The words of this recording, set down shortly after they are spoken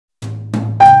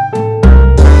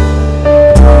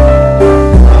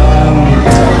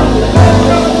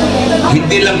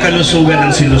kalusugan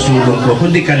ang sinusulong ko,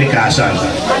 kundi kalikasan.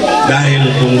 Dahil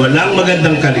kung walang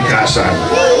magandang kalikasan,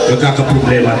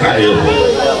 magkakaproblema tayo.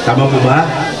 Tama po ba?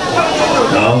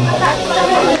 No?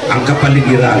 Ang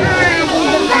kapaligiran.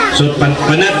 So,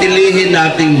 panatilihin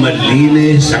nating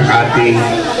malinis ang ating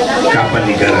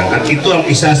kapaligiran. At ito ang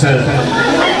isa sa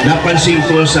napansin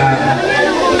ko sa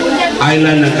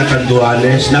island ng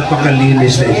Catanduanes,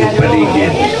 napakalinis na inyong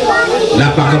paligid.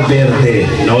 Napaka-berde,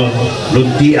 no?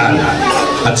 Luntian.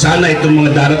 At sana itong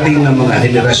mga darating na mga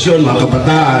henerasyon, mga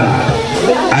kabataan,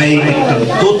 ay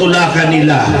tutulakan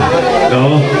nila,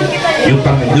 no? Yung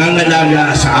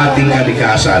pagngangalaga sa ating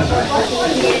kalikasan.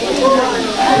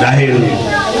 Dahil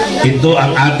ito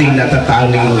ang ating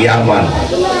natatanging yaman.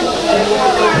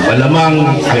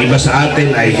 Malamang ang iba sa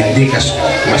atin ay hindi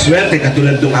maswerte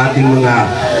katulad ng ating mga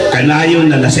kanayon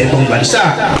na nasa ibang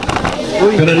bansa.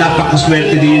 Pero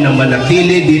napakaswerte din na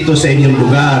manatili dito sa inyong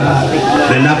lugar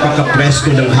na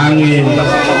napaka-presko ng hangin,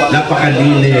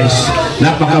 napakalinis,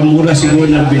 napakamura siguro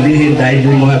ng bilihin dahil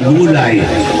yung mga gulay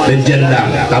nandyan lang.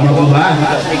 Tama ba ba?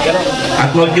 At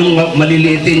huwag yung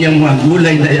maliliitin yung mga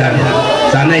gulay na yan.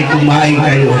 Sana'y kumain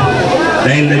kayo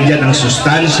dahil nandyan ang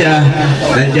sustansya,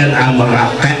 nandyan ang mga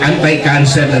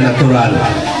anti-cancer na natural.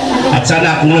 At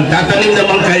sana kung nagtatanim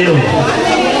naman kayo,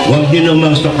 huwag nyo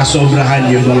naman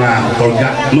kasobrahan yung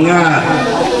mga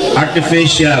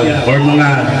artificial or mga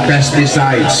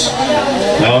pesticides,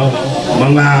 no?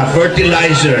 Mga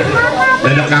fertilizer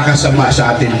na nakakasama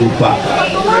sa ating lupa.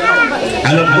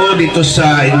 Alam ko dito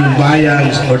sa inyong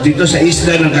bayan or dito sa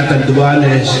isla ng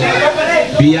Catanduanes,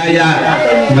 biyaya,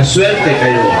 maswerte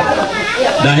kayo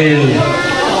dahil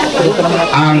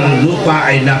ang lupa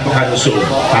ay napakalusog.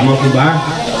 Tama po ba?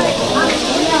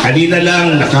 Kanina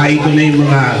lang nakain ko na yung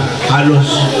mga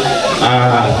halos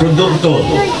produkto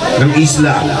ng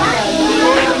isla.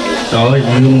 So,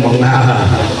 yung mga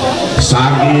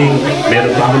saging,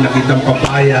 meron pa akong nakitang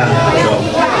papaya, no,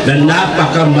 na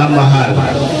napakamamahal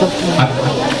at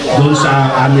doon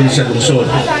sa amin sa lungsod.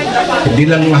 Hindi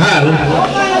lang mahal,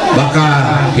 baka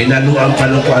hinaluan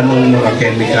pa ng kung anong mga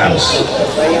chemicals.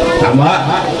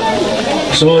 Tama?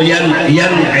 So yan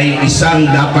ay isang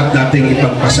dapat nating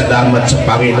ipagpasalamat sa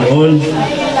Panginoon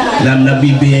na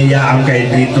nabibiyayaan kayo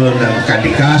dito ng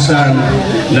kalikasan,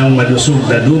 ng malusog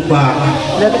na lupa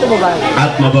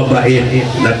at mababait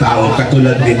na tao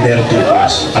katulad ni Arnel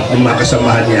Tupas at ng mga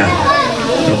kasamahan niya.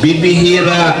 So,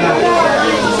 bibihira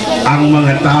ang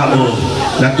mga tao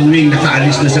na tuwing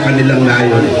nakaalis na sa kanilang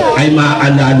nayon ay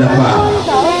maaalala pa.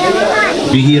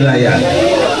 Bihira yan.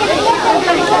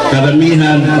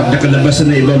 Karamihan, pag nakalabas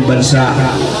na ibang bansa,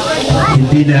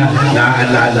 hindi na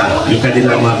naaalala yung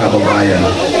kanilang mga kababayan.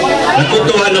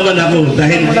 Natutuwa naman ako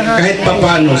dahil kahit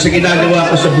papano sa ginagawa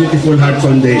ko sa Beautiful Heart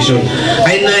Foundation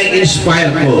ay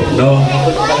na-inspire ko, no?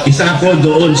 Isa ako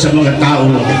doon sa mga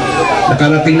taong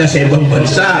nakarating na sa ibang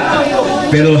bansa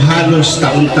pero halos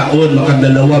taon-taon,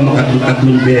 makadalawa,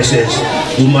 makatatlong beses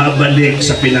bumabalik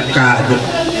sa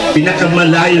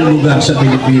pinakamalayong lugar sa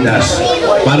Pilipinas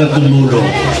para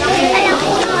tumulong.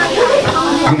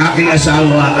 Ang aking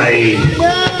asawa ay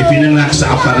ipinanganak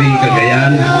sa Apari,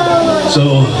 Cagayan.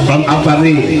 So, from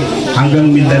Apari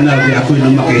hanggang Mindanao, di ako'y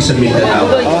lumaki sa Mindanao.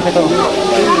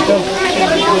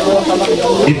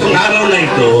 Itong araw na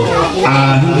ito,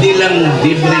 hindi lang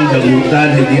libreng gamutan,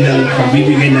 hindi lang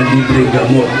pambibigay ng libreng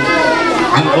gamot.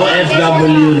 Ang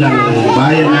OFW ng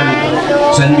bayan ng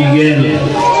San Miguel,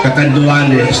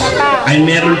 Catanduanes, ay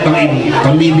meron pang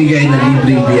pamimigay na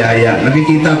libreng biyaya.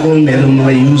 Nakikita ko meron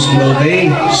mga used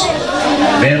clothing,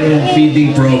 meron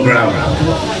feeding program.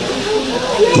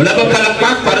 Wala bang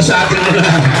palakpak para sa ating mga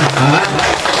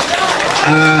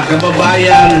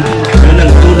kababayan na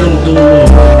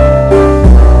nagtulong-tulong